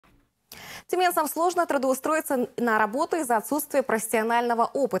Тюменцам сложно трудоустроиться на работу из-за отсутствия профессионального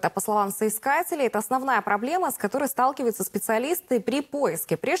опыта. По словам соискателей, это основная проблема, с которой сталкиваются специалисты при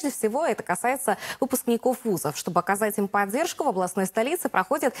поиске. Прежде всего, это касается выпускников вузов. Чтобы оказать им поддержку, в областной столице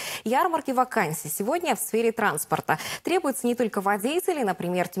проходят ярмарки вакансий. Сегодня в сфере транспорта. Требуются не только водители,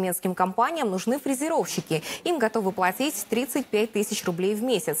 например, тюменским компаниям нужны фрезеровщики. Им готовы платить 35 тысяч рублей в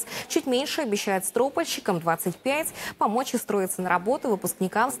месяц. Чуть меньше обещают стропольщикам 25. Помочь устроиться на работу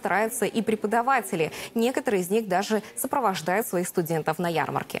выпускникам стараются и преподаватели. Некоторые из них даже сопровождают своих студентов на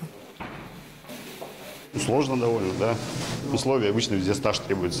ярмарке. Сложно довольно, да. Условия обычно везде стаж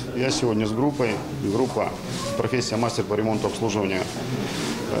требуется. Я сегодня с группой. Группа профессия мастер по ремонту обслуживания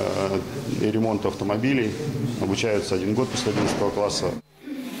и ремонту автомобилей. Обучаются 1 год после 11 класса.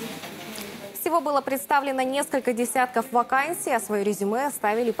 Всего было представлено несколько десятков вакансий, а свое резюме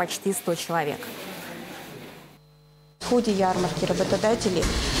оставили почти 100 человек. В ходе ярмарки работодатели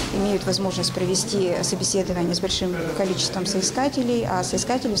имеют возможность провести собеседование с большим количеством соискателей, а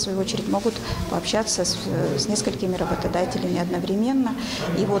соискатели, в свою очередь, могут пообщаться с несколькими работодателями одновременно.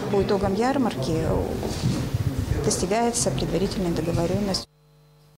 И вот по итогам ярмарки достигается предварительная договоренность.